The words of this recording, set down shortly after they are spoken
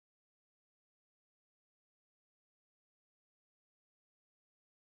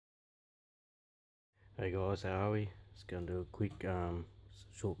Hey guys, how are we? Just gonna do a quick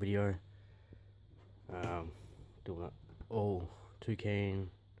short video. Doing an all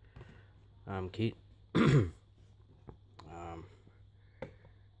toucan kit. It's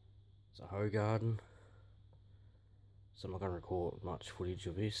a hoegaarden, so I'm not gonna record much footage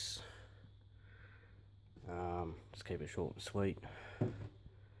of this. Just keep it short and sweet.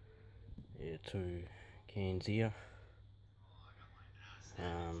 Yeah, 2 cans here.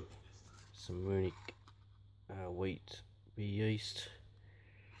 Some Munich wheat beer yeast,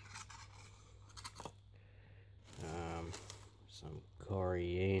 some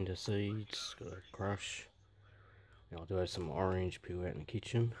coriander seeds, gotta crush. And I do have some orange peel out in the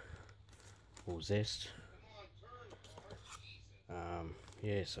kitchen, or zest.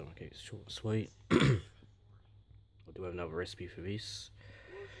 Yeah, so I'm gonna keep it short and sweet. I do have another recipe for this.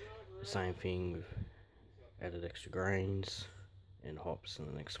 The same thing, with added extra grains and hops in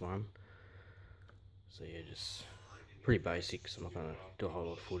the next one. So yeah, just pretty basic, so I'm not going to do a whole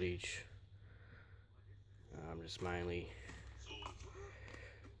lot of footage. Just mainly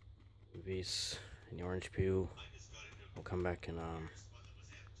with this and the orange peel. I'll come back and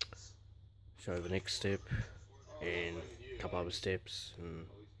show the next step and a couple other steps, and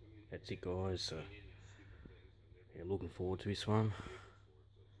that's it guys. So yeah, looking forward to this one.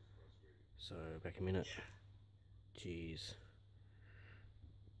 So back in a minute. Cheers.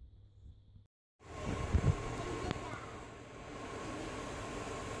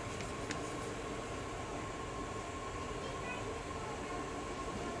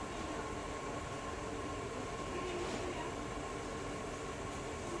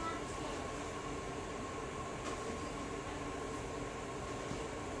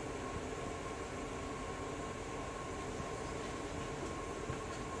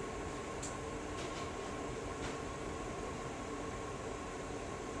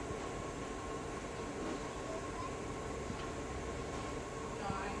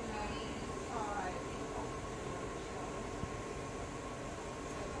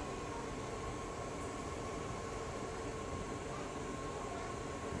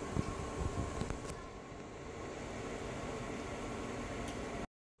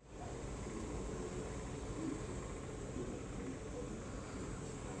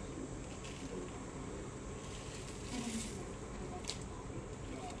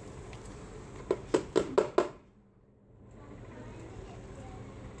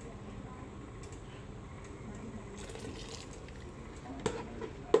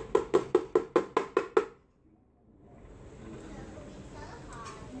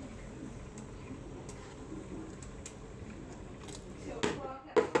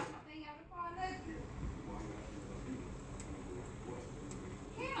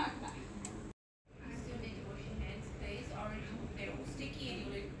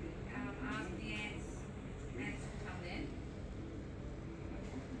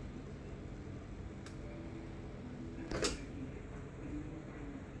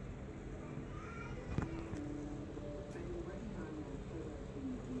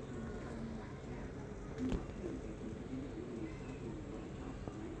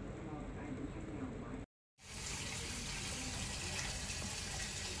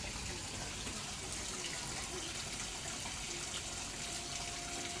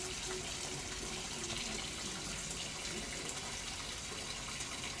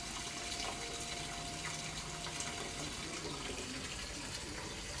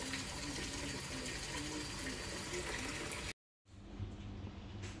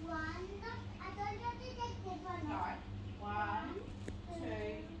 One,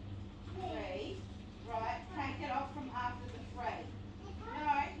 two, three. Right, take it off from after the 3.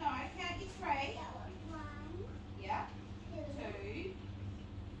 No, count your 3. 1, Yeah. 2, 3.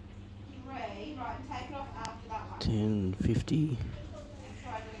 Right, and take it off after that one. 10:50. And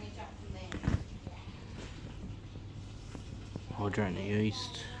try doing a jump from there. Hydrate the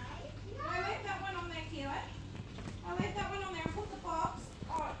yeast. No, leave that one on there, Keelan. I'll leave that one on there and put the box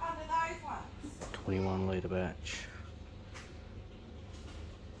under those ones. 21 litre batch.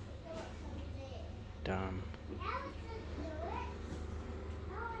 Done. now it's